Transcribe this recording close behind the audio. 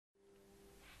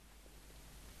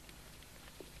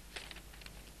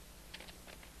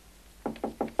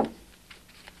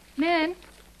Min?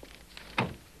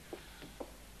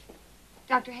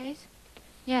 Dr. Hayes?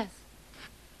 Yes.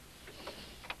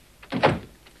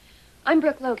 I'm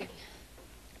Brooke Logan.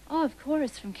 Oh, of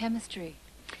course, from chemistry.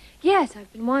 Yes,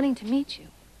 I've been wanting to meet you.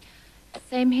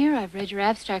 Same here. I've read your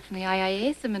abstract from the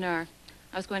IIA seminar.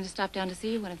 I was going to stop down to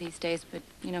see you one of these days, but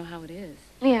you know how it is.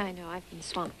 Yeah, I know. I've been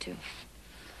swamped, too.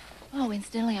 Oh,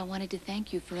 incidentally, I wanted to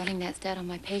thank you for running that stat on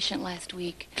my patient last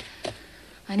week.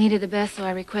 I needed the best, so I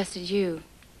requested you.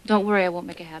 Don't worry, I won't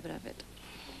make a habit of it.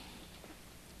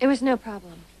 It was no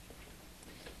problem.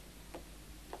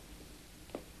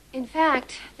 In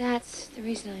fact, that's the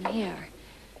reason I'm here.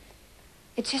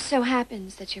 It just so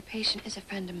happens that your patient is a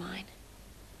friend of mine.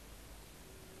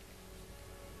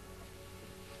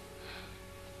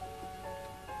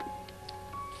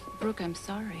 Brooke, I'm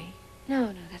sorry.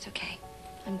 No, that's okay.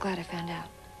 I'm glad I found out.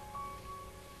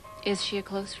 Is she a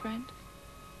close friend?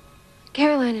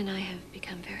 Caroline and I have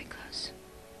become very close.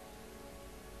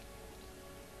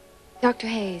 Dr.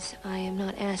 Hayes, I am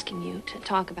not asking you to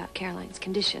talk about Caroline's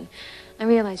condition. I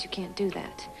realize you can't do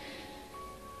that.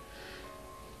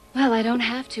 Well, I don't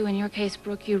have to. In your case,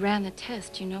 Brooke, you ran the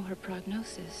test. You know her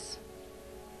prognosis.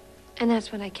 And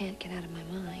that's what I can't get out of my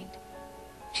mind.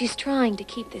 She's trying to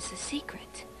keep this a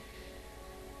secret.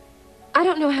 I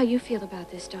don't know how you feel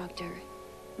about this, Doctor,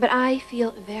 but I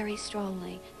feel very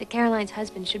strongly that Caroline's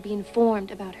husband should be informed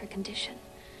about her condition.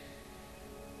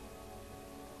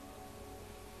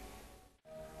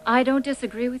 I don't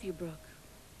disagree with you, Brooke.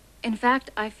 In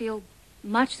fact, I feel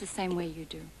much the same way you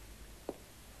do.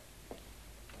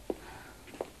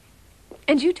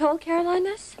 And you told Caroline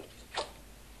this?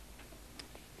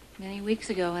 Many weeks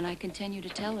ago, and I continue to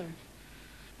tell her.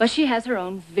 But she has her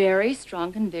own very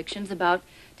strong convictions about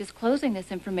disclosing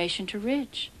this information to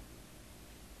Ridge.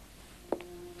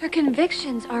 Her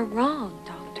convictions are wrong,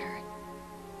 Doctor.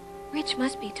 Ridge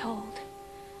must be told.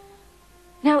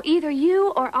 Now, either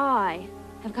you or I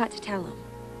have got to tell him.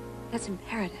 That's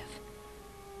imperative.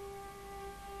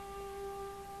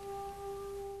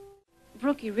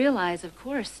 Brooke, you realize, of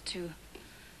course, to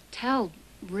tell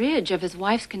Ridge of his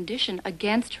wife's condition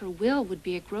against her will would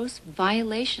be a gross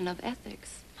violation of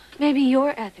ethics. Maybe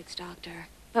your ethics, Doctor,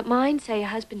 but mine say a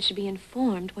husband should be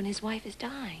informed when his wife is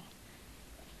dying.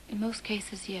 In most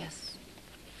cases, yes.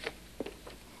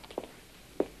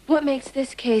 What makes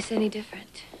this case any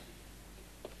different?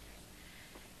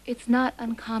 It's not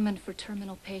uncommon for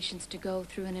terminal patients to go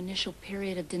through an initial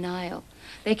period of denial.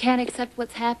 They can't accept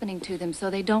what's happening to them, so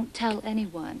they don't tell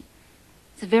anyone.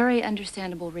 It's a very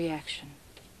understandable reaction.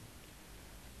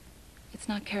 It's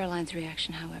not Caroline's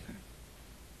reaction, however.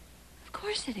 Of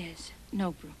course it is.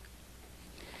 No, Brooke.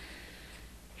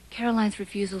 Caroline's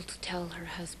refusal to tell her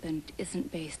husband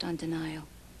isn't based on denial.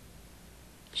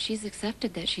 She's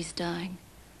accepted that she's dying.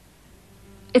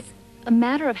 It's a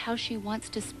matter of how she wants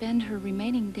to spend her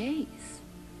remaining days.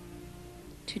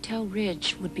 To tell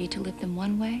Ridge would be to live them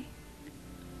one way.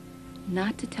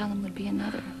 Not to tell him would be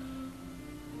another.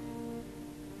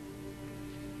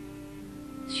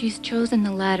 She's chosen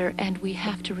the latter, and we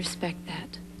have to respect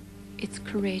that. It's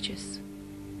courageous.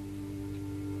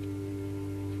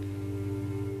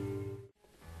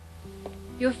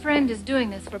 Your friend is doing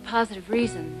this for positive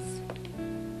reasons.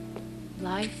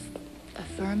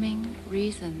 Life-affirming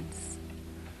reasons.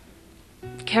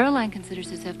 Caroline considers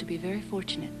herself to be very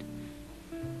fortunate.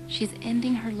 She's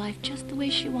ending her life just the way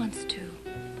she wants to.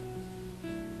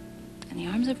 In the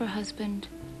arms of her husband,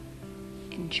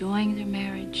 enjoying their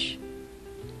marriage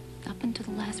up until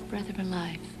the last breath of her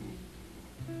life.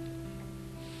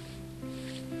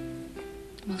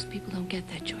 Most people don't get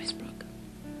that choice, Brooke.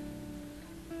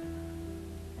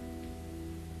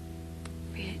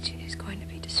 Ridge is going to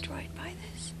be destroyed by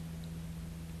this.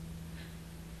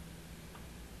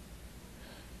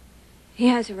 He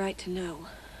has a right to know.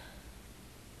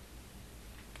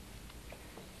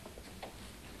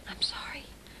 I'm sorry.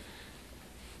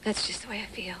 That's just the way I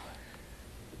feel.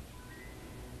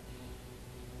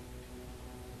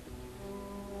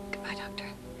 Goodbye, Doctor.